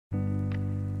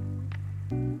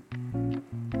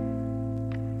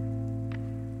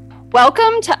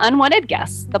Welcome to Unwanted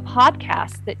Guests, the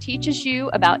podcast that teaches you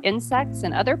about insects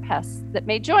and other pests that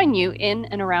may join you in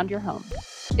and around your home.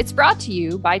 It's brought to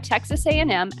you by Texas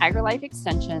A&M AgriLife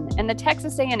Extension and the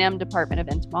Texas A&M Department of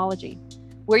Entomology.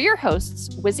 We're your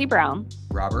hosts, Wizzy Brown,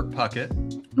 Robert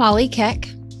Puckett, Molly Keck,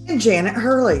 and Janet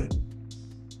Hurley.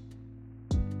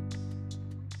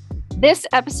 This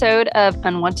episode of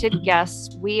Unwanted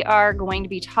Guests, we are going to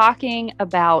be talking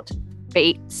about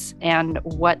baits and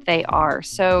what they are.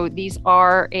 So these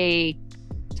are a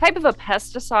type of a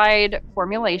pesticide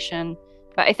formulation,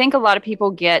 but I think a lot of people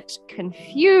get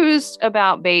confused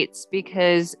about baits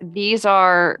because these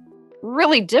are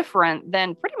really different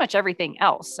than pretty much everything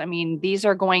else. I mean, these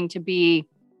are going to be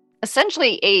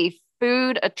essentially a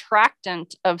food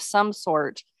attractant of some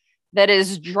sort that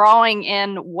is drawing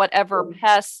in whatever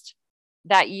pest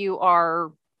that you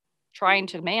are trying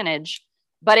to manage.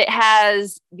 But it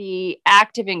has the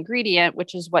active ingredient,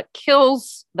 which is what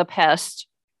kills the pest,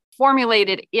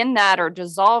 formulated in that or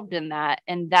dissolved in that.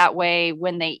 And that way,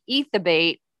 when they eat the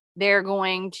bait, they're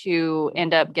going to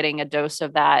end up getting a dose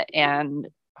of that and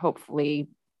hopefully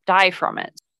die from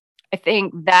it. I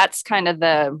think that's kind of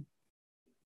the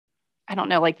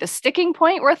sticking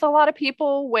point with a lot of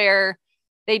people where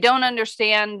they don't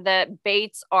understand that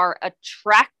baits are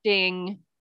attracting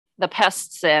the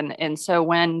pests in. And so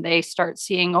when they start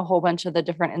seeing a whole bunch of the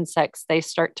different insects, they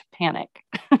start to panic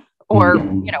or,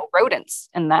 rodents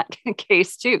in that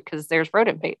case too, because there's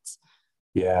rodent baits.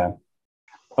 Yeah.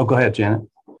 Oh, go ahead, Janet.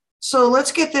 So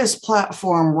let's get this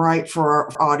platform right for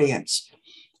our audience.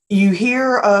 You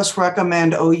hear us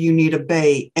recommend, you need a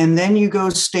bait, and then you go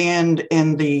stand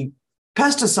in the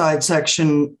pesticide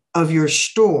section of your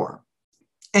store.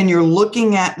 And you're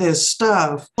looking at this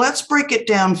stuff. Let's break it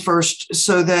down first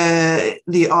so that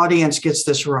the audience gets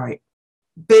this right.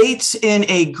 Baits in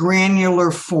a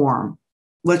granular form.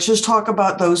 Let's just talk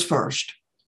about those first.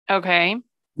 Okay.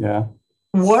 Yeah.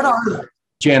 What are they?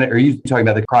 Janet, are you talking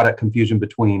about the product confusion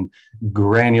between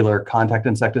granular contact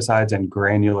insecticides and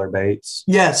granular baits?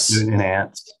 Yes. In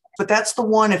ants. But that's the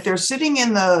one, if they're sitting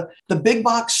in the big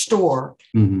box store,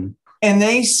 and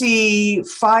they see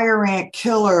fire ant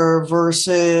killer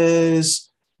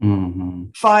versus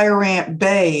fire ant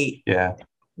bait. Yeah.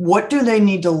 What do they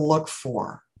need to look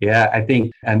for? Yeah, I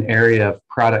think an area of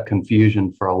product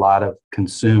confusion for a lot of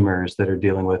consumers that are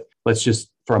dealing with, let's just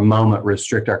for a moment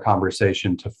restrict our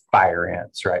conversation to fire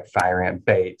ants, right? Fire ant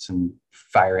baits and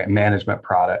fire ant management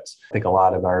products. I think a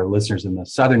lot of our listeners in the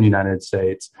southern United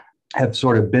States have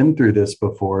sort of been through this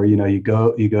before. You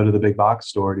go to the big box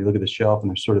store, you look at the shelf, and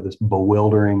there's sort of this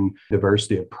bewildering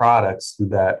diversity of products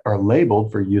that are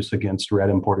labeled for use against red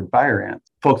imported fire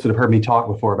ants. Folks that have heard me talk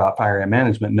before about fire ant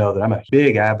management know that I'm a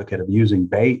big advocate of using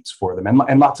baits for them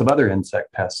and lots of other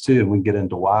insect pests too. And we can get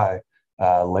into why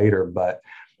later. But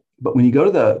when you go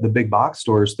to the big box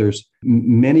stores, there's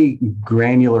many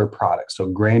granular products. So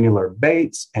granular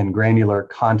baits and granular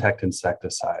contact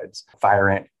insecticides, fire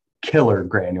ant killer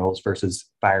granules versus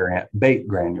fire ant bait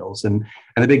granules. And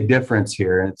the big difference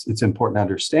here, and it's important to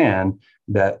understand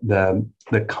that the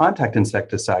contact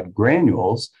insecticide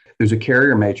granules, there's a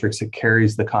carrier matrix that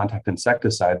carries the contact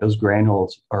insecticide. Those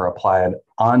granules are applied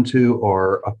onto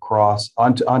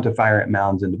fire ant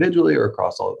mounds individually or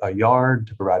across a yard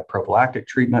to provide prophylactic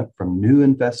treatment from new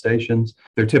infestations.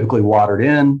 They're typically watered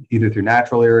in either through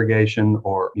natural irrigation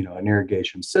or an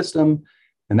irrigation system.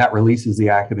 And that releases the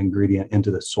active ingredient into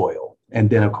the soil. And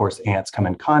then, of course, ants come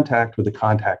in contact with the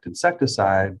contact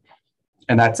insecticide,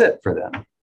 and that's it for them.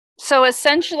 So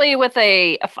essentially with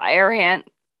a fire ant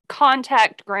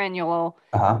contact granule,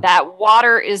 that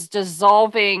water is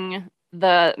dissolving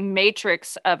the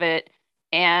matrix of it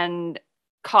and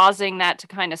causing that to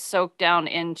kind of soak down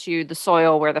into the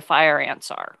soil where the fire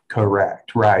ants are.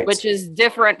 Correct, right. Which is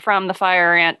different from the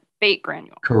fire ant bait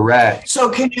granule. Correct.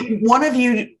 So can one of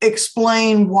you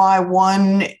explain why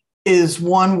one is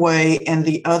one way and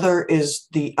the other is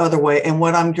the other way? And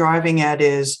what I'm driving at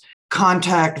is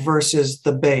contact versus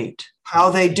the bait, how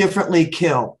they differently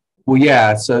kill. Well,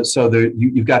 yeah. So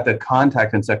you've got the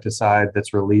contact insecticide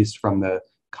that's released from the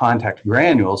contact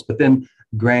granules, but then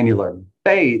granular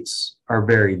baits are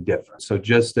very different. So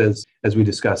just as we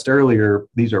discussed earlier,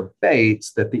 these are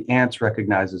baits that the ants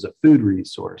recognize as a food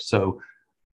resource. So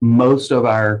most of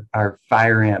our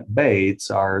fire ant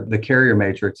baits are the carrier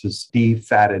matrix is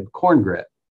defatted corn grit.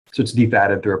 So it's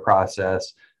defatted through a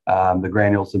process. The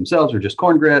granules themselves are just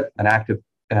corn grit. An active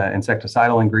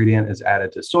insecticidal ingredient is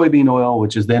added to soybean oil,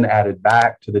 which is then added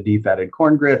back to the defatted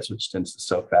corn grits, which tends to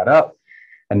soak that up.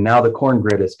 And now the corn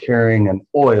grit is carrying an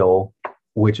oil,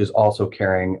 which is also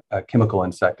carrying a chemical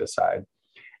insecticide.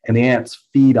 and the ants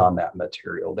feed on that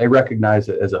material. They recognize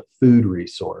it as a food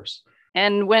resource.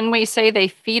 And when we say they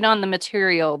feed on the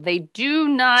material, they do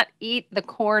not eat the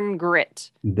corn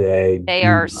grit. They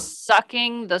are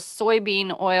sucking the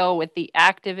soybean oil with the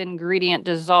active ingredient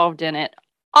dissolved in it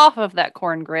off of that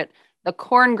corn grit. The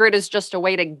corn grit is just a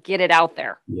way to get it out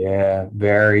there. Yeah,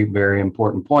 very, very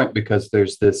important point, because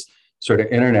there's this sort of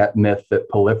internet myth that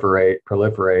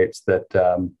proliferates that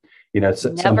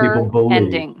some people believe.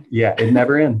 Ending. Yeah, it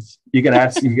never ends. You can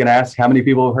ask how many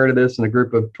people have heard of this in a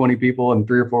group of 20 people, and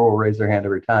 3 or 4 will raise their hand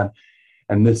every time.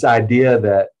 And this idea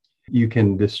that you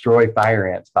can destroy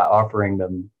fire ants by offering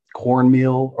them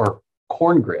cornmeal or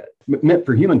corn grit meant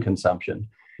for human consumption.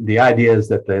 The idea is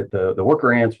that the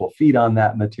worker ants will feed on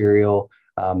that material.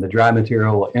 The dry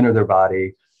material will enter their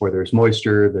body. Where there's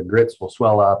moisture, the grits will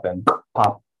swell up and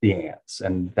pop the ants.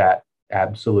 And that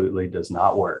absolutely does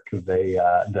not work.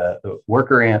 The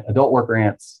worker ant, adult worker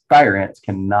ants, fire ants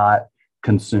cannot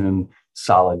consume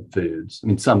solid foods. I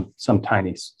mean, some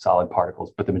tiny solid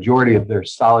particles, but the majority of their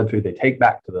solid food they take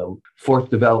back to the 4th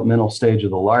developmental stage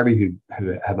of the larvae,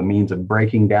 who have a means of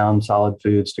breaking down solid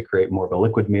foods to create more of a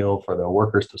liquid meal for the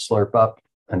workers to slurp up,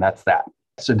 and that's that.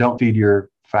 So don't feed your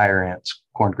fire ants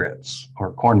corn grits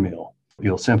or cornmeal.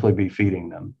 You'll simply be feeding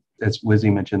them. As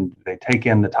Wizzy mentioned, they take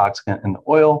in the toxicant in the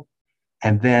oil.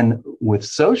 And then with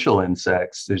social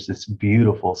insects, there's this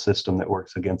beautiful system that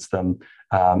works against them,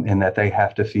 in that they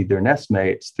have to feed their nest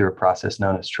mates through a process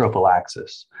known as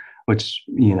trophallaxis, which,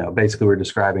 basically we're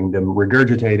describing them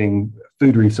regurgitating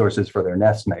food resources for their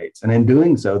nest mates. And in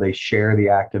doing so, they share the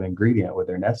active ingredient with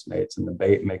their nest mates, and the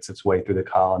bait makes its way through the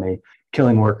colony,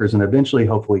 killing workers and eventually,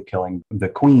 hopefully, killing the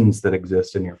queens that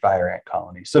exist in your fire ant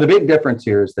colony. So the big difference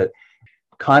here is that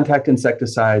contact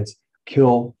insecticides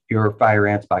kill your fire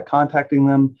ants by contacting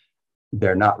them.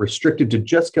 They're not restricted to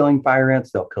just killing fire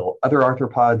ants. They'll kill other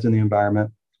arthropods in the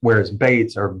environment, whereas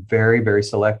baits are very, very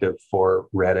selective for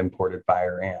red imported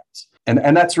fire ants.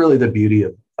 And that's really the beauty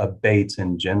of baits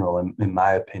in general, in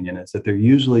my opinion, is that they're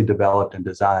usually developed and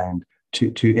designed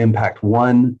to impact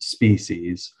one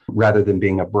species rather than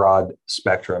being a broad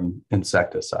spectrum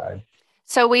insecticide.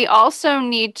 So we also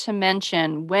need to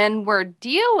mention, when we're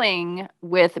dealing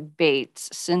with baits,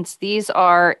 since these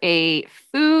are a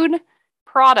food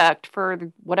product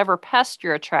for whatever pest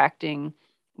you're attracting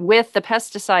with the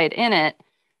pesticide in it,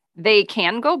 they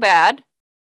can go bad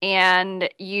and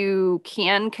you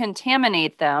can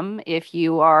contaminate them if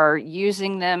you are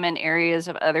using them in areas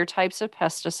of other types of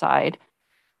pesticide.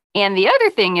 And the other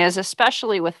thing is,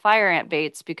 especially with fire ant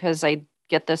baits, because I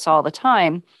get this all the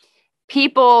time,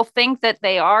 people think that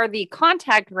they are the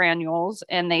contact granules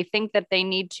and they think that they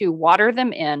need to water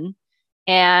them in.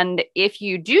 And if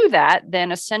you do that,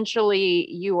 then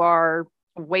essentially you are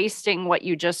wasting what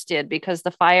you just did, because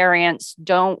the fire ants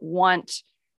don't want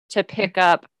to pick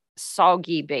up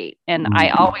soggy bait. And I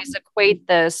always equate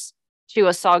this to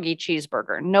a soggy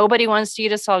cheeseburger. Nobody wants to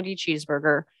eat a soggy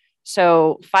cheeseburger.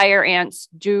 So fire ants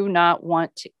do not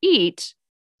want to eat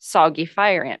soggy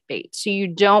fire ant bait. So you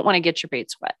don't want to get your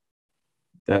baits wet.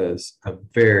 That is a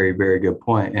very, very good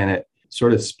point. And it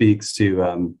sort of speaks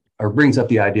to or brings up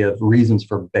the idea of reasons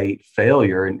for bait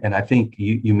failure. And I think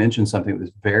you mentioned something that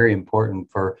was very important.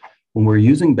 For when we're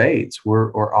using baits,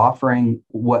 we're offering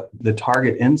what the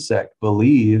target insect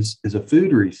believes is a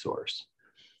food resource.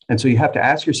 And so you have to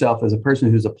ask yourself, as a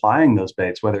person who's applying those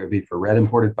baits, whether it be for red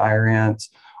imported fire ants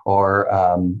or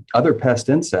other pest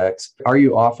insects, are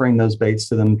you offering those baits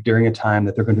to them during a time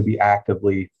that they're going to be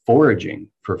actively foraging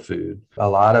for food? A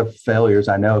lot of failures,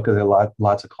 I know, because there are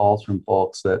lots of calls from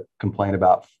folks that complain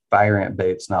about fire ant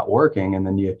baits not working. And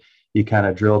then you kind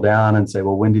of drill down and say,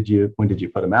 well, when did you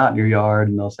put them out in your yard?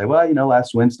 And they'll say, well,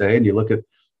 last Wednesday. And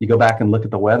you go back and look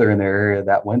at the weather in their area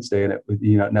that Wednesday, and it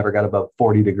never got above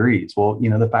 40 degrees. Well,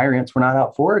 the fire ants were not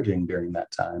out foraging during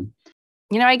that time.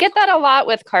 I get that a lot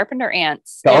with carpenter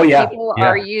ants. Oh, yeah. People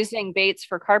are using baits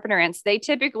for carpenter ants. They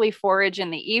typically forage in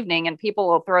the evening, and people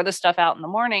will throw the stuff out in the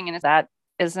morning, and that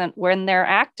isn't when they're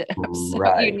active. So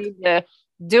right. You need to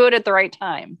do it at the right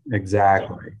time.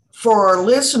 Exactly. For our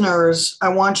listeners, I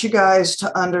want you guys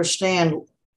to understand,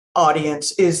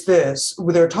 audience, is this.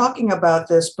 They're talking about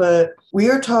this, but we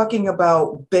are talking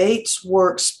about baits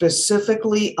work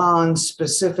specifically on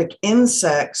specific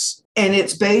insects, and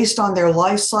it's based on their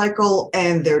life cycle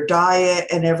and their diet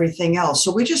and everything else.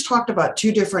 So we just talked about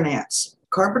 2 different ants,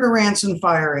 carpenter ants and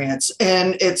fire ants.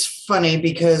 And it's funny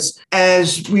because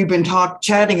as we've been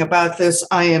chatting about this,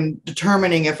 I am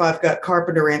determining if I've got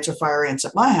carpenter ants or fire ants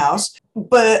at my house,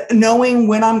 but knowing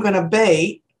when I'm going to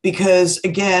bait, because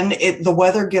again, the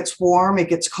weather gets warm, it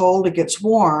gets cold, it gets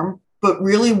warm. but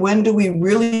really, when do we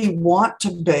really want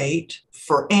to bait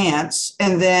for ants?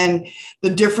 And then the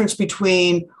difference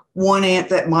between one ant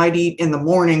that might eat in the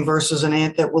morning versus an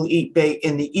ant that will eat bait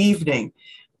in the evening.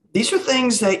 These are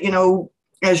things that,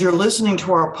 as you're listening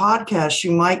to our podcast,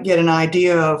 you might get an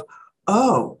idea of,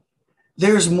 oh,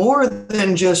 there's more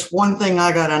than just one thing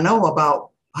I got to know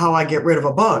about how I get rid of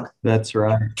a bug. That's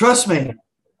right. Trust me.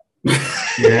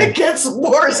 Yeah. It gets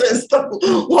worse as the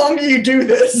longer you do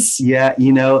this. Yeah,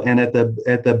 and at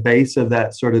the base of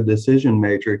that sort of decision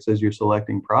matrix as you're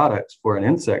selecting products for an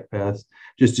insect pest,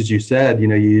 just as you said,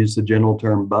 you use the general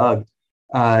term bug.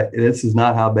 This is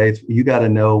not how baits. You got to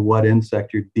know what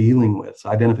insect you're dealing with. So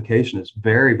identification is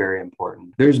very, very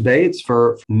important. There's baits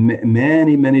for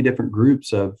many, many different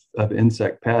groups of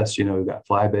insect pests. We've got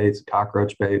fly baits,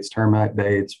 cockroach baits, termite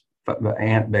baits,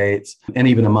 ant baits, and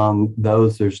even among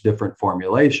those, there's different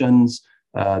formulations,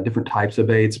 different types of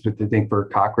baits. But I think for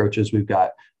cockroaches, we've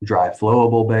got dry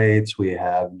flowable baits. We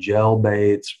have gel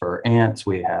baits. For ants,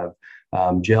 we have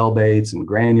gel baits and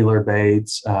granular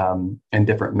baits, and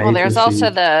different matrices. Well, there's also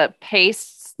the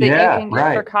pastes that you can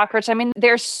get for cockroach. I mean,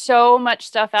 there's so much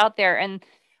stuff out there, and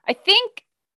I think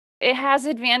it has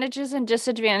advantages and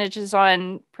disadvantages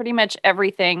on pretty much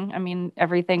everything. I mean,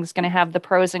 everything's going to have the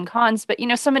pros and cons, but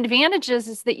some advantages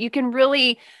is that you can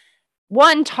really,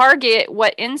 one, target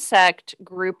what insect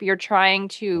group you're trying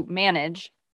to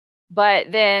manage,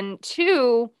 but then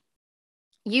two,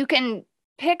 you can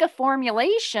pick a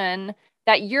formulation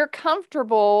that you're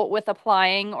comfortable with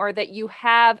applying or that you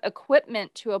have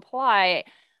equipment to apply.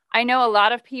 I know a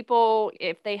lot of people,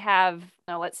 if they have,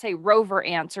 let's say rover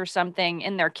ants or something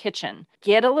in their kitchen,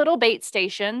 get a little bait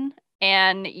station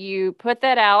and you put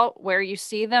that out where you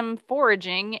see them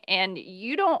foraging, and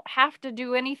you don't have to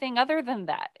do anything other than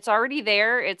that. It's already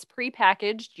there. It's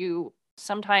prepackaged. You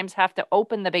sometimes have to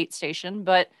open the bait station,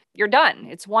 but you're done.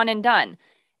 It's one and done.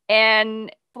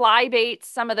 And fly baits,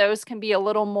 some of those can be a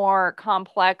little more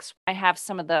complex. I have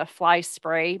some of the fly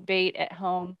spray bait at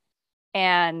home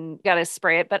and got to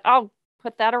spray it, but I'll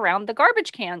put that around the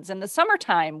garbage cans in the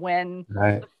summertime when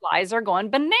the flies are going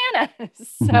bananas.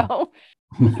 So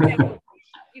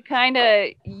you kind of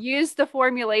use the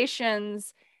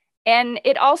formulations, and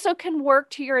it also can work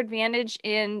to your advantage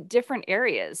in different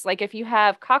areas. Like if you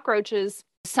have cockroaches,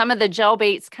 some of the gel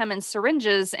baits come in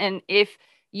syringes, and if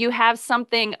you have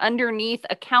something underneath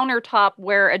a countertop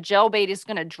where a gel bait is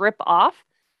going to drip off,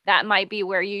 that might be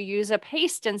where you use a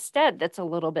paste instead that's a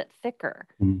little bit thicker.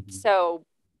 Mm-hmm. So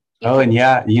take all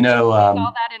that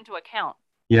into account.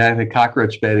 Yeah, the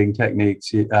cockroach baiting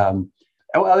techniques.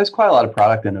 There's quite a lot of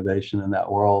product innovation in that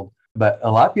world, but a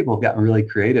lot of people have gotten really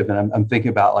creative. And I'm thinking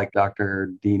about like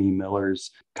Dr. Deanie Miller's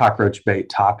cockroach bait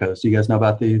tacos. Do you guys know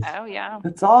about these? Oh, yeah.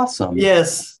 That's awesome.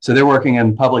 Yes. So they're working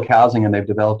in public housing, and they've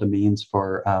developed a means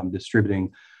for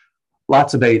distributing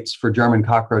lots of baits for German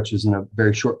cockroaches in a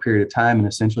very short period of time. And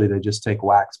essentially they just take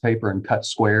wax paper and cut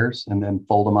squares and then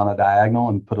fold them on a diagonal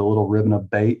and put a little ribbon of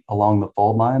bait along the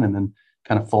fold line, and then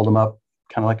kind of fold them up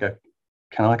kind of like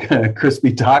a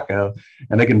crispy taco.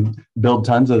 And they can build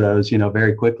tons of those,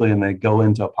 very quickly. And they go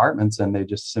into apartments and they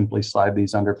just simply slide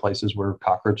these under places where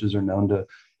cockroaches are known to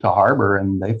harbor,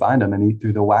 and they find them and eat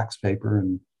through the wax paper.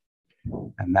 And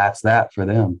that's that for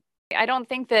them. I don't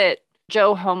think that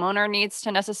Joe homeowner needs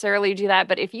to necessarily do that,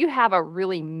 but if you have a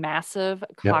really massive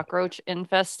cockroach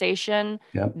infestation,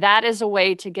 that is a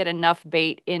way to get enough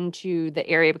bait into the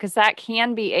area, because that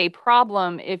can be a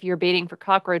problem if you're baiting for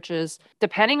cockroaches.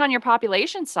 Depending on your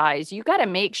population size, you got to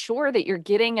make sure that you're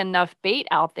getting enough bait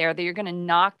out there that you're going to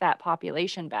knock that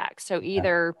population back. So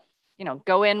either,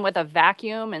 go in with a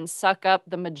vacuum and suck up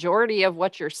the majority of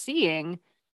what you're seeing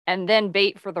and then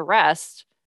bait for the rest.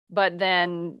 But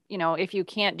then, if you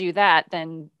can't do that,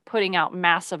 then putting out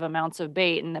massive amounts of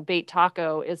bait, and the bait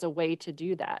taco is a way to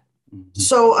do that.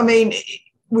 So, I mean,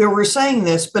 we were saying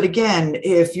this, but again,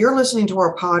 if you're listening to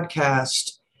our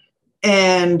podcast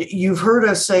and you've heard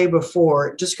us say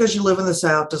before, just because you live in the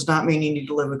South does not mean you need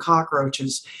to live with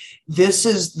cockroaches. This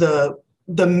is the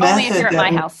method. Only if you're at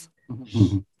my house.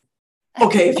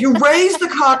 Okay, if you raise the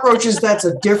cockroaches, that's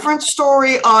a different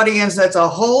story, audience. That's a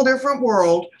whole different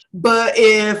world. But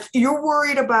if you're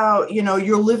worried about,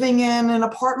 you're living in an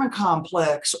apartment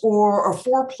complex or a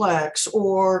fourplex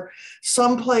or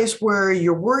someplace where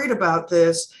you're worried about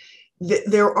this,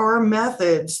 there are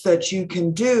methods that you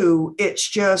can do. It's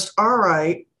just, all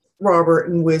right, Robert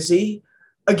and Wizzy,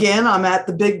 again, I'm at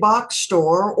the big box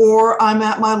store or I'm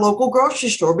at my local grocery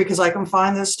store because I can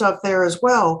find this stuff there as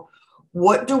well.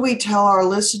 What do we tell our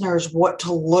listeners what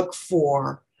to look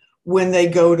for when they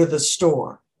go to the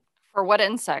store? For what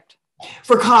insect?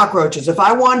 For cockroaches, if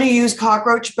I want to use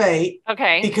cockroach bait,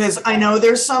 Okay. because I know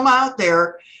there's some out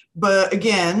there, but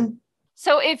again,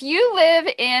 So if you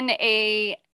live in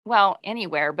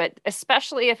anywhere, but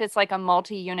especially if it's like a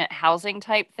multi-unit housing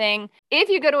type thing, if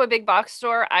you go to a big box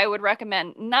store, I would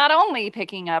recommend not only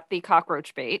picking up the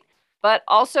cockroach bait, but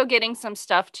also getting some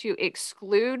stuff to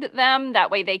exclude them.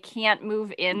 That way they can't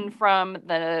move in from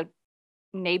the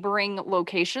neighboring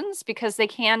locations because they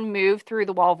can move through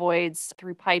the wall voids,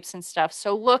 through pipes and stuff.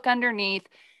 So look underneath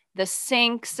the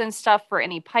sinks and stuff for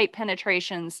any pipe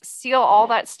penetrations, seal all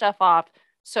that stuff off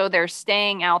so they're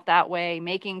staying out that way,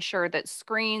 making sure that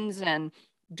screens and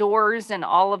doors and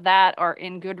all of that are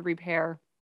in good repair,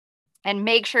 and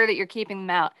make sure that you're keeping them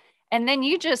out. And then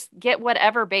you just get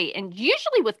whatever bait. And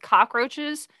usually with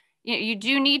cockroaches, you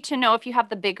do need to know if you have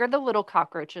the big or the little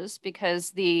cockroaches, because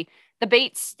the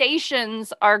bait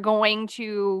stations are going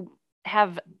to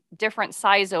have different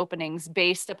size openings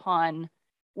based upon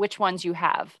which ones you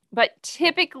have. But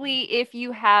typically, if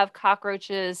you have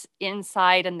cockroaches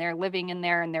inside and they're living in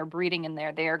there and they're breeding in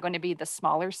there, they are going to be the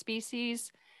smaller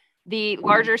species. The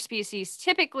larger species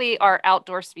typically are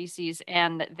outdoor species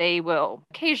and they will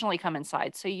occasionally come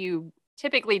inside. So you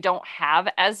typically don't have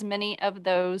as many of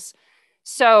those.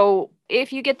 So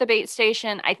if you get the bait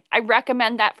station, I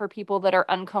recommend that for people that are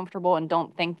uncomfortable and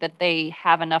don't think that they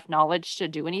have enough knowledge to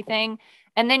do anything.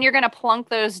 And then you're going to plunk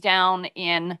those down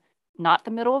in not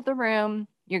the middle of the room.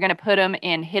 You're going to put them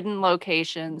in hidden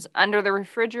locations under the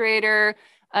refrigerator,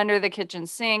 under the kitchen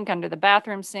sink, under the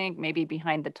bathroom sink, maybe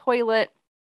behind the toilet.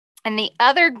 And the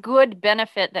other good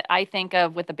benefit that I think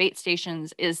of with the bait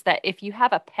stations is that if you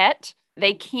have a pet,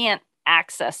 they can't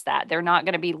access that. They're not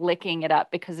going to be licking it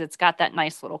up because it's got that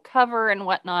nice little cover and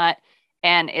whatnot,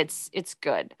 and it's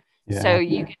good. Yeah. So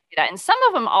you can do that. And some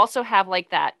of them also have like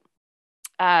that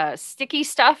sticky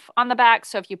stuff on the back.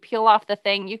 So if you peel off the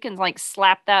thing, you can like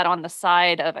slap that on the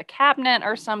side of a cabinet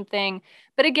or something.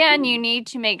 But again, you need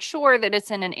to make sure that it's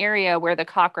in an area where the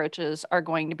cockroaches are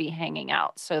going to be hanging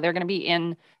out. So they're going to be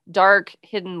in dark,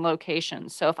 hidden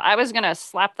locations. So if I was going to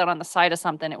slap that on the side of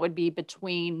something, it would be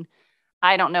between,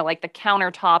 I don't know, like the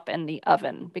countertop and the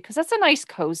oven, because that's a nice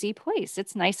cozy place.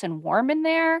 It's nice and warm in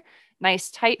there, nice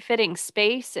tight fitting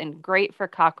space, and great for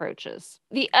cockroaches.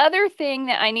 The other thing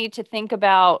that I need to think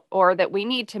about, or that we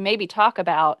need to maybe talk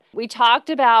about, we talked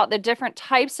about the different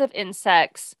types of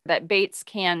insects that baits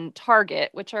can target,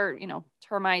 which are,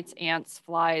 termites, ants,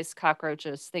 flies,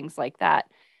 cockroaches, things like that.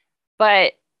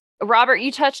 But Robert,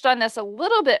 you touched on this a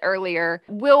little bit earlier.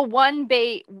 Will one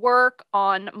bait work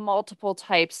on multiple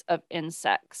types of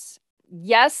insects?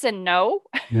 Yes and no,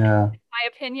 Yeah. in my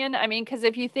opinion. I mean, because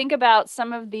if you think about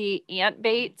some of the ant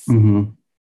baits, Mm-hmm.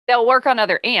 they'll work on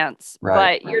other ants,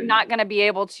 Right. but you're not going to be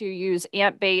able to use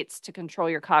ant baits to control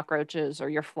your cockroaches or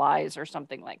your flies or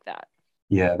something like that.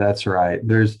 Yeah, that's right.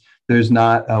 There's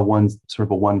not a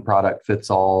one product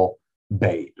fits all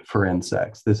bait for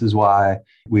insects. This is why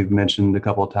we've mentioned a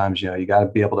couple of times, you got to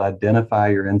be able to identify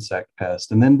your insect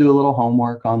pest and then do a little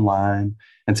homework online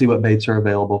and see what baits are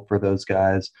available for those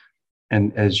guys.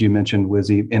 And as you mentioned,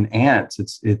 Wizzy, in ants,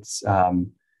 it's this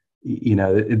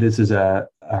is a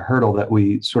hurdle that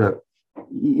we sort of,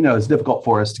 it's difficult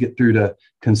for us to get through to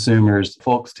consumers.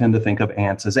 Folks tend to think of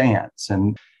ants as ants.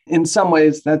 And in some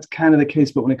ways, that's kind of the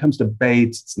case. But when it comes to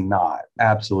baits, it's not.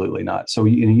 Absolutely not. So,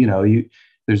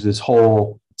 there's this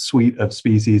whole suite of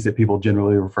species that people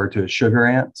generally refer to as sugar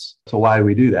ants. So why do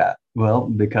we do that? Well,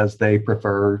 because they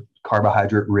prefer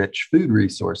carbohydrate-rich food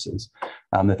resources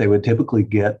that they would typically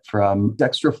get from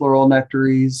extrafloral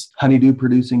nectaries,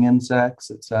 honeydew-producing insects,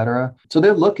 et cetera. So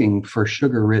they're looking for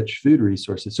sugar-rich food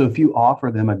resources. So if you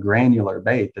offer them a granular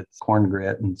bait that's corn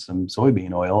grit and some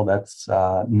soybean oil, that's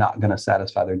not going to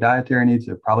satisfy their dietary needs.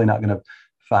 They're probably not going to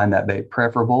find that bait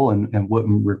preferable and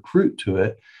wouldn't recruit to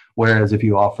it. Whereas if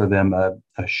you offer them a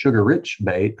sugar-rich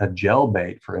bait, a gel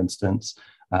bait, for instance,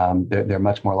 they're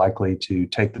much more likely to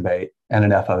take the bait and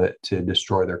enough of it to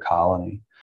destroy their colony.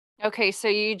 Okay, so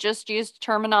you just used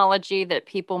terminology that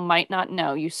people might not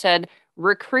know. You said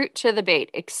recruit to the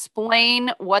bait.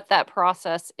 Explain what that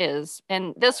process is.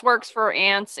 And this works for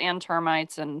ants and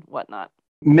termites and whatnot.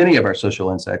 Many of our social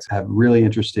insects have really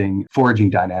interesting foraging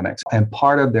dynamics. And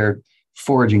part of their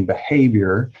foraging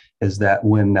behavior is that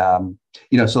when,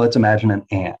 so let's imagine an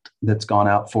ant that's gone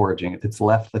out foraging. It's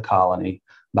left the colony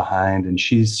behind and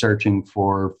she's searching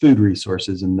for food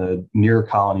resources in the near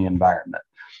colony environment.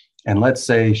 And let's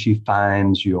say she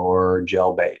finds your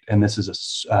gel bait, and this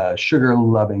is a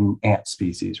sugar-loving ant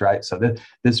species, right? So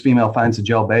this female finds the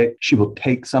gel bait, she will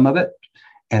take some of it,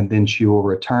 and then she will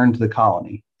return to the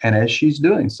colony And as she's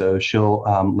doing so, she'll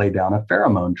lay down a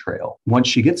pheromone trail. Once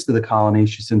she gets to the colony,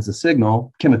 she sends a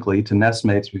signal chemically to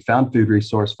nestmates. We found food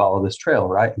resource, follow this trail,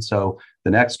 right? And so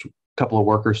the next couple of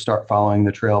workers start following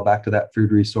the trail back to that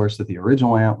food resource that the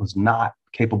original ant was not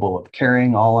capable of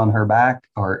carrying all on her back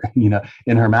or,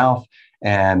 in her mouth.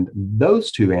 And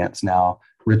those two ants now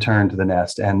return to the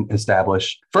nest and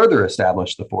further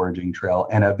establish the foraging trail.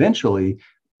 And eventually,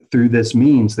 through this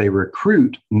means, they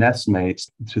recruit nestmates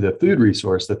to the food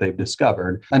resource that they've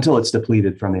discovered until it's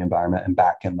depleted from the environment and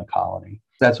back in the colony.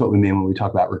 That's what we mean when we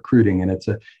talk about recruiting. And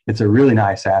it's a really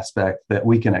nice aspect that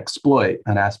we can exploit,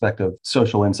 an aspect of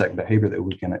social insect behavior that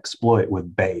we can exploit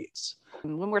with baits.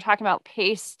 When we're talking about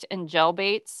paste and gel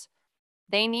baits,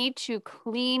 they need to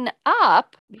clean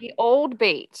up the old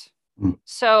bait.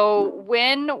 So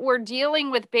when we're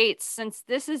dealing with baits, since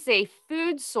this is a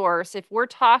food source, if we're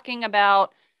talking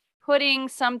about putting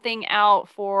something out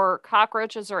for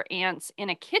cockroaches or ants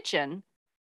in a kitchen,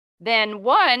 then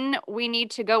one, we need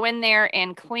to go in there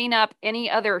and clean up any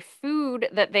other food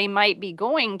that they might be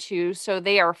going to. So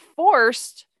they are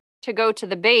forced to go to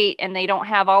the bait and they don't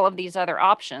have all of these other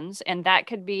options. And that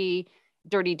could be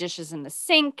dirty dishes in the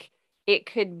sink. It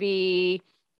could be,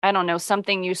 I don't know,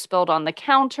 something you spilled on the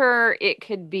counter. It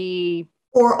could be...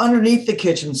 Or underneath the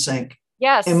kitchen sink.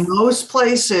 Yes. In most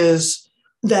places,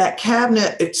 that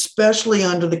cabinet, especially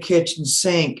under the kitchen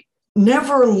sink,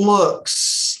 never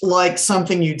looks like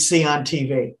something you'd see on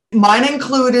TV. Mine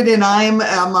included, and I'm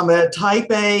a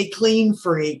type A clean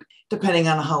freak, depending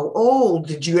on how old.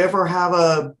 Did you ever have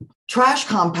a trash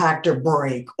compactor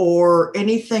break or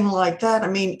anything like that? I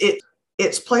mean,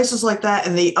 it's places like that.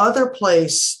 And the other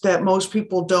place that most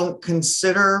people don't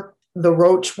consider the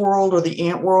roach world or the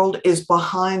ant world is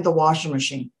behind the washing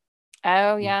machine.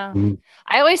 Oh, yeah. Mm-hmm.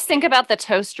 I always think about the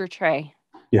toaster tray.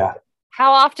 Yeah.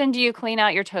 How often do you clean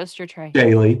out your toaster tray?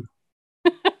 Daily.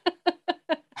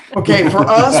 Okay, for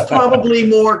us, probably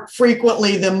more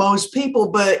frequently than most people.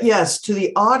 But yes, to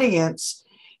the audience,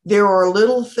 there are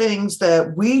little things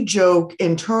that we joke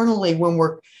internally when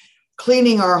we're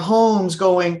cleaning our homes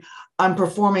going, I'm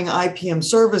performing IPM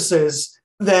services,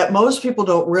 that most people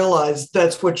don't realize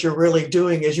that's what you're really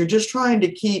doing, is you're just trying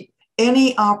to keep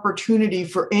any opportunity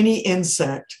for any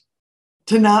insect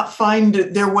to not find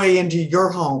their way into your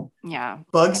home. Yeah.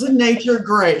 Bugs in nature,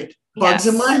 great. Bugs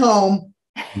in my home.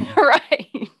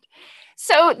 Right.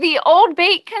 So the old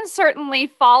bait can certainly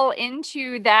fall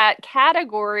into that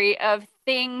category of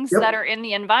things that are in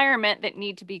the environment that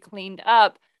need to be cleaned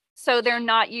up. So they're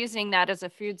not using that as a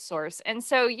food source. And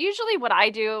so usually what I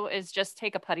do is just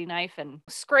take a putty knife and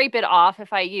scrape it off.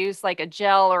 If I use like a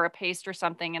gel or a paste or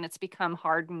something and it's become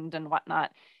hardened and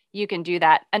whatnot, you can do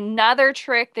that. Another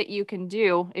trick that you can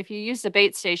do, if you use the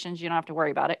bait stations, you don't have to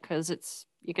worry about it because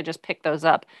you could just pick those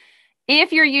up.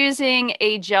 If you're using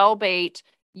a gel bait,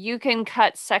 you can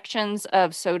cut sections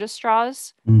of soda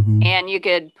straws and you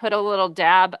could put a little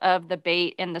dab of the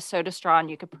bait in the soda straw and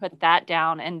you could put that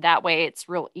down. And that way it's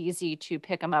real easy to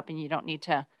pick them up and you don't need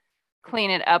to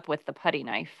clean it up with the putty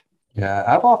knife. Yeah,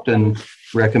 I've often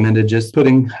recommended just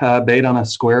putting bait on a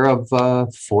square of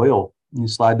foil. You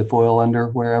slide the foil under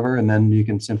wherever, and then you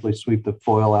can simply sweep the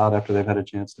foil out after they've had a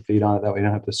chance to feed on it. That way you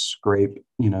don't have to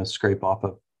scrape off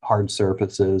of hard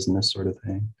surfaces and this sort of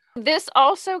thing. This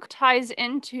also ties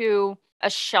into a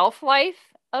shelf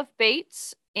life of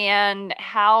baits and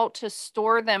how to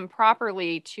store them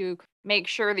properly to make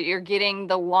sure that you're getting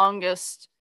the longest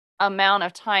amount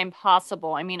of time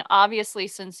possible. I mean, obviously,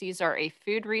 since these are a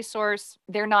food resource,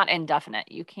 they're not indefinite.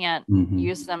 You can't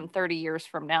use them 30 years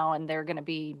from now and they're going to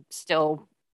be still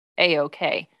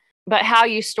A-okay. But how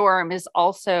you store them is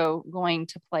also going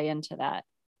to play into that.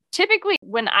 Typically,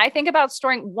 when I think about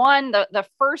storing, the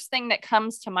first thing that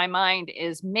comes to my mind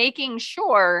is making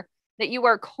sure that you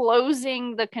are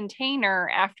closing the container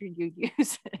after you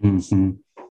use it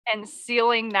and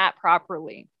sealing that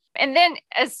properly. And then,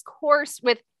 of course,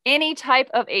 with any type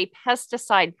of a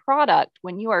pesticide product,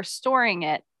 when you are storing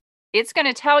it, it's going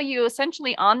to tell you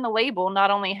essentially on the label,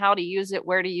 not only how to use it,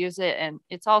 where to use it, and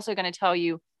it's also going to tell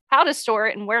you how to store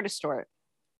it and where to store it.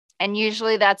 And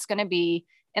usually that's going to be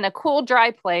in a cool,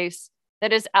 dry place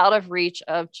that is out of reach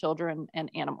of children and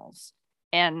animals.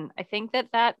 And I think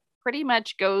that pretty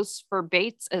much goes for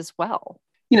baits as well.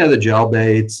 The gel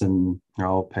baits and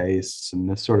all pastes and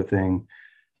this sort of thing,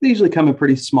 they usually come in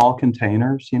pretty small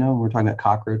containers. We're talking about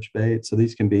cockroach bait. So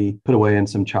these can be put away in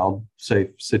some child safe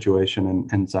situation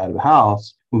inside of the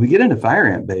house. When we get into fire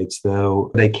ant baits,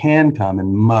 though, they can come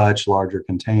in much larger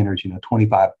containers,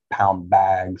 25-pound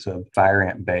bags of fire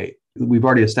ant bait. we've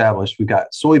already established we've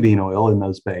got soybean oil in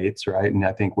those baits, right? And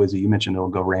I think, Wizzy, you mentioned it'll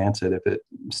go rancid if it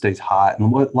stays hot.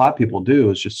 And what a lot of people do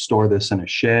is just store this in a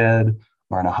shed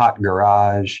or in a hot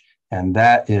garage. And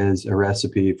that is a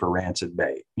recipe for rancid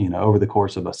bait. Over the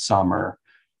course of a summer,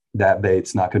 that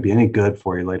bait's not going to be any good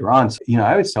for you later on. So,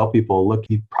 I always tell people, look,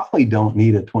 you probably don't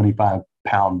need a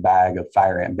 25-pound bag of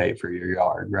fire ant bait for your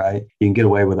yard, right? You can get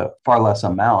away with a far less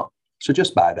amount. So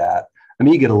just buy that. I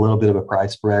mean, you get a little bit of a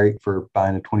price break for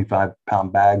buying a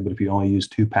 25-pound bag, but if you only use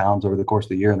 2 pounds over the course of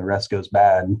the year and the rest goes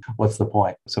bad, what's the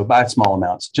point? So buy small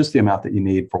amounts, just the amount that you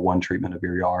need for one treatment of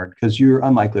your yard, because you're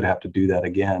unlikely to have to do that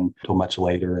again until much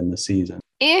later in the season.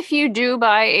 If you do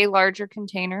buy a larger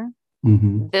container,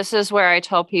 this is where I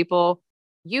tell people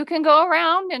you can go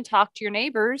around and talk to your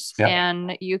neighbors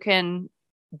and you can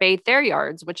bait their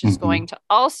yards, which is going to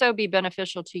also be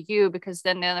beneficial to you because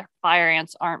then the fire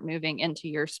ants aren't moving into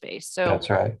your space. So that's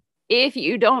right. If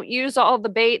you don't use all the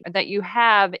bait that you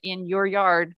have in your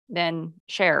yard, then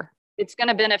share. It's going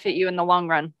to benefit you in the long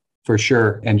run. For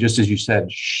sure. And just as you said,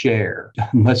 share.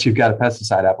 Unless you've got a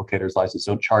pesticide applicator's license,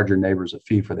 don't charge your neighbors a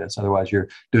fee for this. Otherwise, you're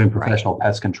doing professional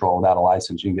pest control without a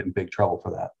license. You can get in big trouble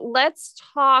for that. Let's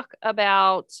talk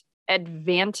about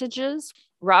advantages.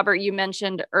 Robert, you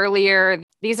mentioned earlier,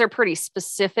 these are pretty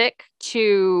specific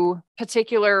to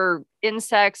particular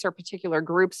insects or particular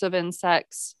groups of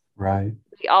insects. Right.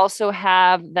 We also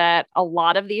have that a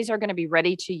lot of these are going to be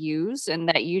ready to use and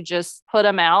that you just put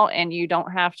them out and you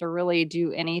don't have to really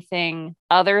do anything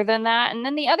other than that. And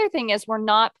then the other thing is we're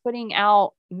not putting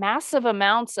out massive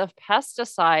amounts of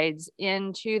pesticides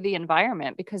into the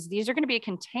environment because these are going to be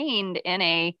contained in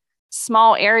a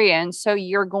small area. And so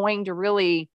you're going to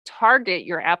really target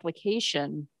your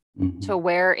application to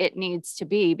where it needs to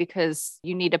be because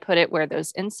you need to put it where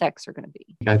those insects are going to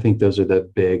be. I think those are the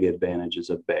big advantages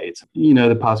of baits.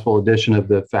 The possible addition of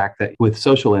the fact that with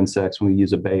social insects, when we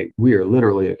use a bait, we are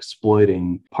literally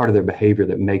exploiting part of their behavior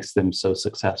that makes them so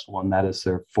successful, and that is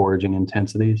their foraging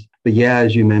intensities. But yeah,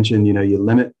 as you mentioned, you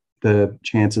limit the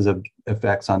chances of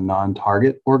effects on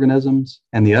non-target organisms.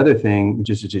 And the other thing,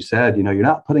 just as you said, you're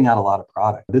not putting out a lot of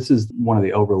product. This is one of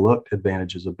the overlooked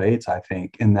advantages of baits, I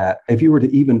think, in that if you were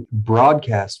to even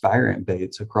broadcast fire ant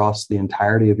baits across the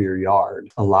entirety of your yard,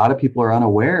 a lot of people are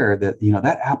unaware that,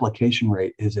 that application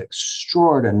rate is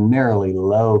extraordinarily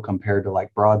low compared to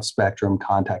like broad spectrum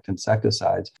contact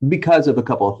insecticides because of a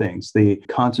couple of things. The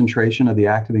concentration of the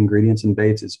active ingredients in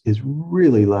baits is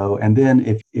really low. And then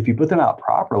if you put them out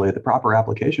properly at the proper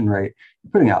application rate,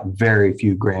 you're putting out very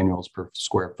few granules per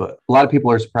square foot. A lot of people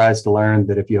are surprised to learn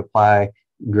that if you apply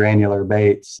granular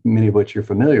baits, many of which you're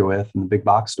familiar with in the big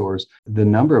box stores, the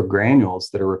number of granules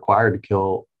that are required to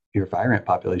kill your fire ant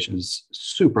population is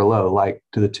super low, like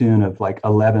to the tune of like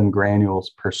 11 granules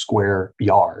per square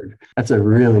yard. That's a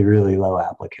really, really low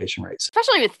application rate.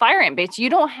 Especially with fire ant baits, you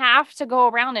don't have to go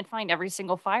around and find every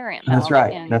single fire ant. That's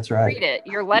right. That's right. Treat it.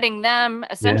 You're letting them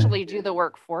essentially do the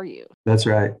work for you. That's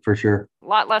right, for sure. A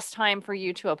lot less time for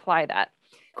you to apply that.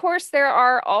 Of course, there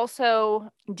are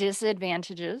also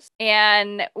disadvantages,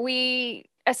 and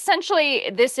essentially,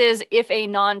 this is if a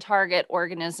non-target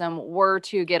organism were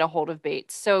to get a hold of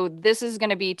baits. So this is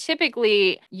going to be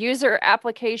typically user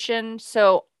application.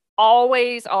 So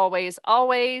always, always,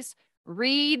 always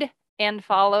read and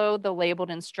follow the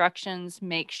labeled instructions.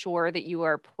 Make sure that you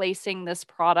are placing this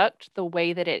product the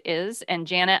way that it is. And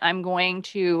Janet, I'm going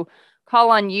to call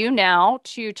on you now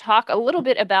to talk a little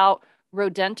bit about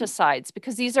rodenticides,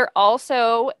 because these are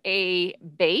also a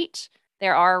bait.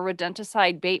 There are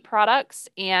rodenticide bait products,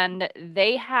 and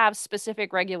they have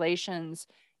specific regulations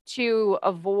to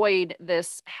avoid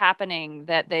this happening,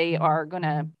 that they are going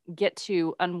to get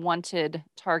to unwanted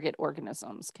target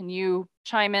organisms. Can you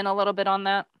chime in a little bit on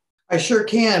that? I sure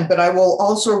can, but I will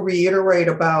also reiterate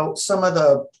about some of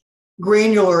the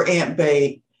granular ant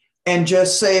bait and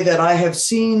just say that I have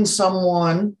seen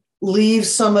someone leave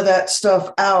some of that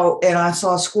stuff out and I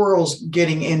saw squirrels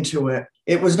getting into it.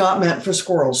 It was not meant for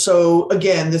squirrels. So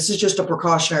again, this is just a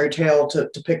precautionary tale to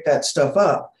pick that stuff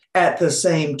up. At the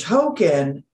same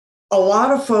token, a lot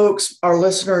of folks, our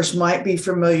listeners, might be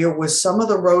familiar with some of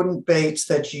the rodent baits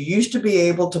that you used to be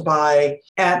able to buy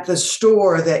at the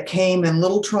store that came in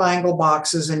little triangle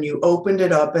boxes, and you opened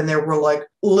it up and there were like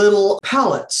little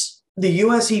pellets. The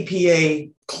US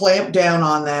EPA clamped down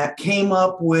on that, came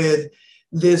up with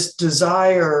this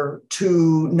desire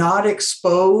to not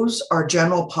expose our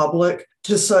general public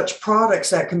to such products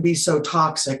that can be so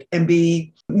toxic and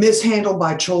be mishandled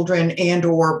by children and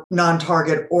or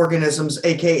non-target organisms,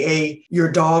 aka your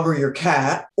dog or your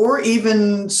cat, or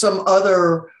even some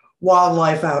other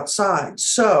wildlife outside.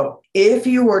 So if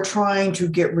you are trying to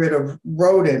get rid of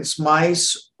rodents,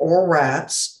 mice, or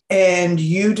rats, and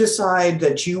you decide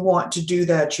that you want to do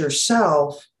that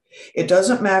yourself, it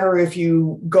doesn't matter if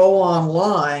you go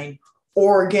online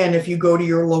or, again, if you go to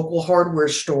your local hardware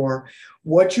store,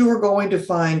 what you are going to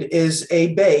find is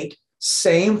a bait,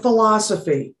 same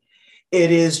philosophy.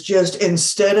 It is just,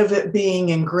 instead of it being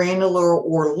in granular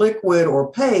or liquid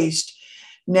or paste,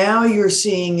 now you're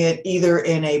seeing it either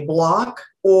in a block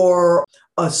or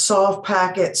a soft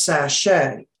packet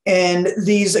sachet. And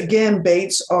these, again,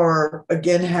 baits are,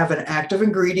 again, have an active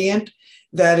ingredient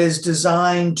that is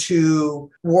designed to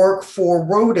work for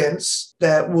rodents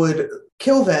that would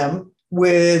kill them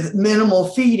with minimal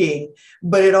feeding,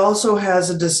 but it also has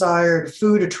a desired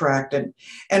food attractant.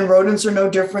 And rodents are no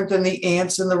different than the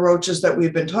ants and the roaches that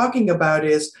we've been talking about.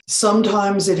 Is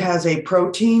sometimes it has a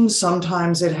protein,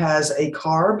 sometimes it has a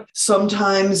carb,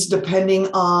 sometimes,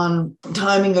 depending on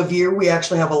timing of year, we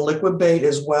actually have a liquid bait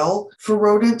as well for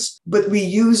rodents. But we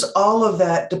use all of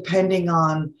that depending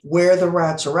on where the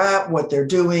rats are at, what they're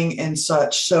doing and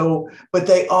such. So, but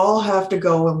they all have to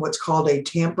go in what's called a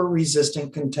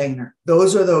tamper-resistant container.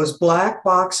 Those are those black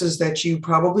boxes that you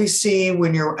probably see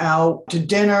when you're out to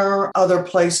dinner, other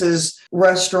places,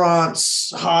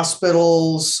 restaurants,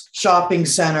 hospitals, shopping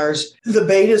centers. The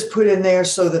bait is put in there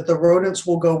so that the rodents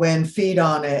will go in, feed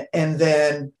on it, and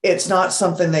then it's not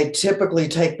something they typically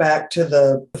take back to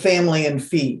the family and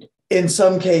feed. In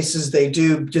some cases, they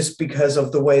do, just because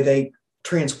of the way they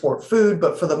transport food,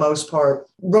 but for the most part,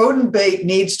 rodent bait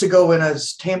needs to go in a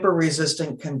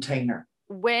tamper-resistant container.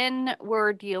 When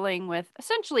we're dealing with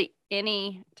essentially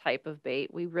any type of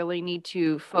bait, we really need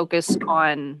to focus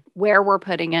on where we're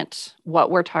putting it,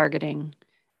 what we're targeting.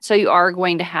 So you are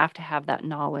going to have that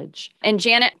knowledge. And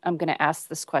Janet, I'm going to ask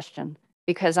this question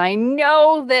because I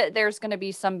know that there's going to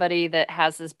be somebody that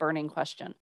has this burning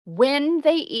question. When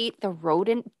they eat the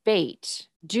rodent bait,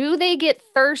 do they get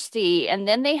thirsty and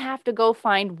then they have to go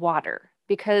find water?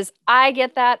 Because I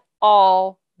get that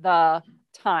all the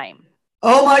time.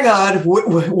 Oh my God,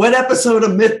 what episode of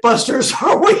Mythbusters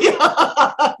are we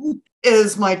on?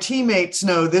 As my teammates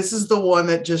know, this is the one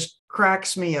that just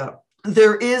cracks me up.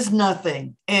 There is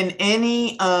nothing in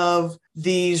any of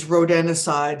these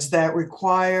rodenticides that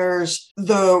requires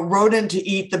the rodent to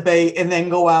eat the bait and then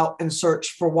go out and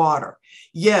search for water.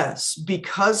 Yes,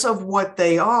 because of what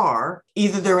they are,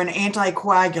 either they're an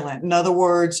anticoagulant. In other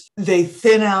words, they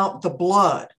thin out the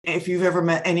blood. If you've ever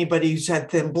met anybody who's had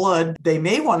thin blood, they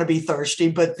may want to be thirsty,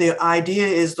 but the idea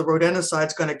is the rodenticide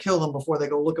is going to kill them before they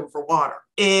go looking for water.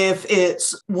 If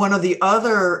it's one of the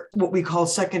other, what we call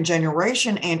second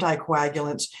generation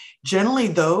anticoagulants, generally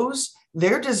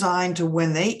they're designed to,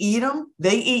 when they eat them,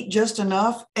 they eat just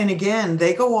enough. And again,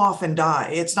 they go off and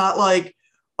die. It's not like,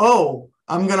 oh,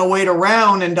 I'm going to wait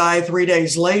around and die 3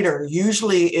 days later.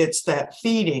 Usually it's that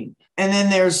feeding. And then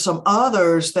there's some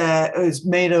others that is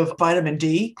made of vitamin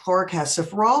D,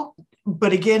 chlorocalciferol.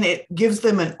 But again, it gives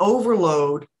them an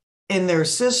overload in their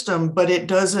system, but it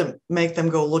doesn't make them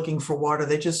go looking for water.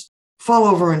 They just fall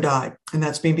over and die. And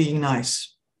that's me being nice.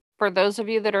 For those of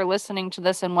you that are listening to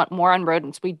this and want more on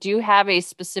rodents, we do have a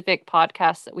specific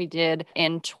podcast that we did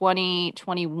in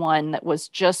 2021 that was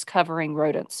just covering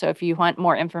rodents. So if you want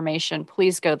more information,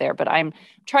 please go there. But I'm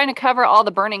trying to cover all the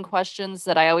burning questions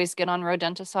that I always get on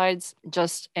rodenticides,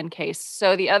 just in case.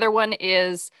 So the other one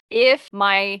is, if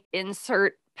my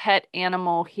insert pet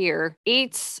animal here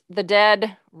eats the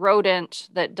dead rodent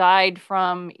that died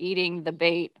from eating the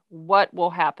bait, what will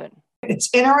happen?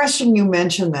 It's interesting you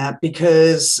mentioned that,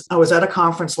 because I was at a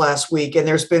conference last week and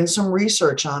there's been some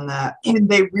research on that, and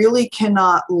they really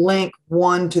cannot link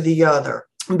one to the other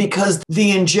because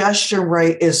the ingestion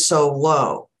rate is so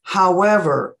low.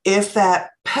 However, if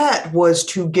that pet was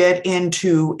to get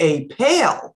into a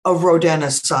pail of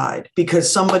rodenticide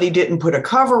because somebody didn't put a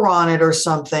cover on it or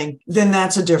something, then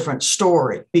that's a different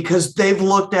story, because they've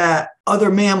looked at other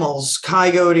mammals,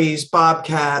 coyotes,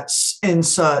 bobcats, and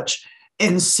such,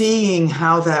 and seeing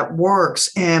how that works.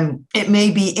 And it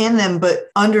may be in them, but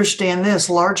understand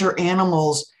this, larger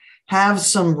animals have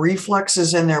some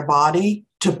reflexes in their body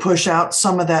to push out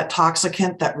some of that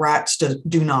toxicant that rats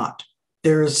do not.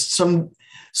 There's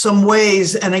some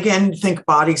ways, and again, think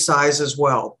body size as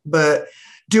well. But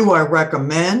do I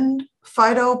recommend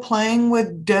Fido playing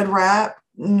with dead rat?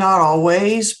 Not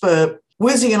always, but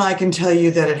Wizzy and I can tell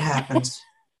you that it happens.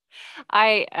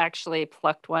 I actually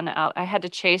plucked one out. I had to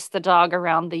chase the dog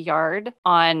around the yard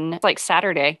on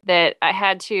Saturday, that I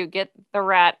had to get the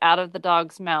rat out of the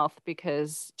dog's mouth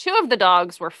because two of the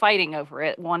dogs were fighting over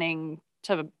it, wanting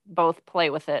to both play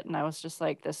with it. And I was just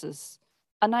like, this is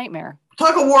a nightmare.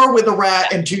 Tug of war with a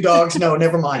rat and 2 dogs. No,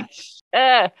 never mind.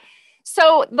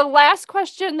 So the last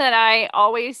question that I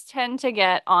always tend to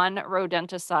get on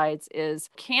rodenticides is,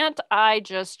 can't I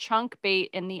just chunk bait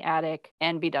in the attic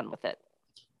and be done with it?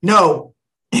 No,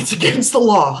 it's against the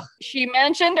law. She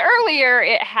mentioned earlier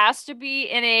it has to be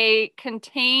in a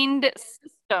contained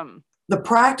system. The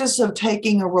practice of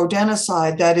taking a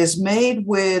rodenticide that is made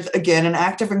with, again, an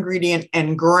active ingredient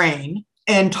and grain,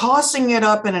 and tossing it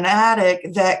up in an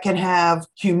attic that can have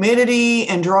humidity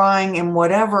and drying and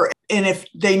whatever. And if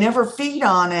they never feed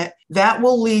on it, that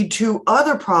will lead to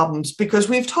other problems, because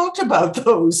we've talked about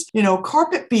those,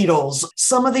 carpet beetles,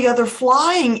 some of the other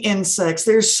flying insects.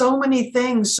 There's so many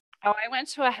things. Oh, I went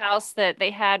to a house that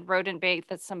they had rodent bait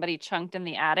that somebody chunked in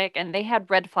the attic, and they had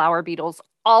red flower beetles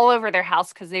all over their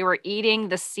house because they were eating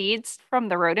the seeds from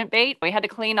the rodent bait. We had to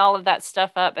clean all of that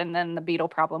stuff up, and then the beetle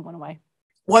problem went away.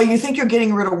 Well, you think you're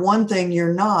getting rid of one thing,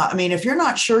 you're not. I mean, if you're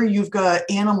not sure you've got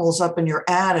animals up in your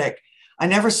attic, I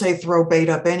never say throw bait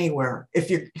up anywhere. If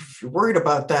you're worried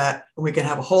about that, we can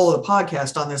have a whole other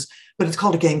podcast on this, but it's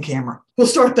called a game camera. We'll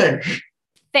start there.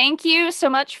 Thank you so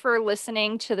much for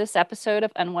listening to this episode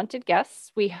of Unwanted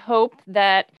Guests. We hope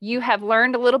that you have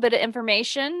learned a little bit of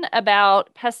information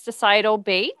about pesticidal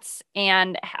baits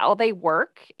and how they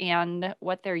work and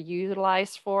what they're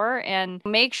utilized for. And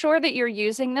make sure that you're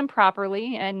using them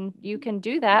properly. And you can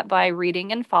do that by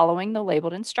reading and following the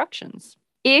labeled instructions.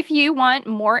 If you want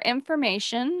more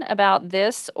information about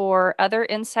this or other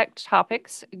insect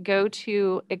topics, go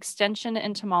to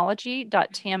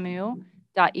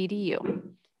extensionentomology.tamu.edu.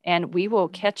 And we will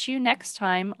catch you next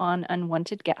time on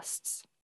Unwanted Guests.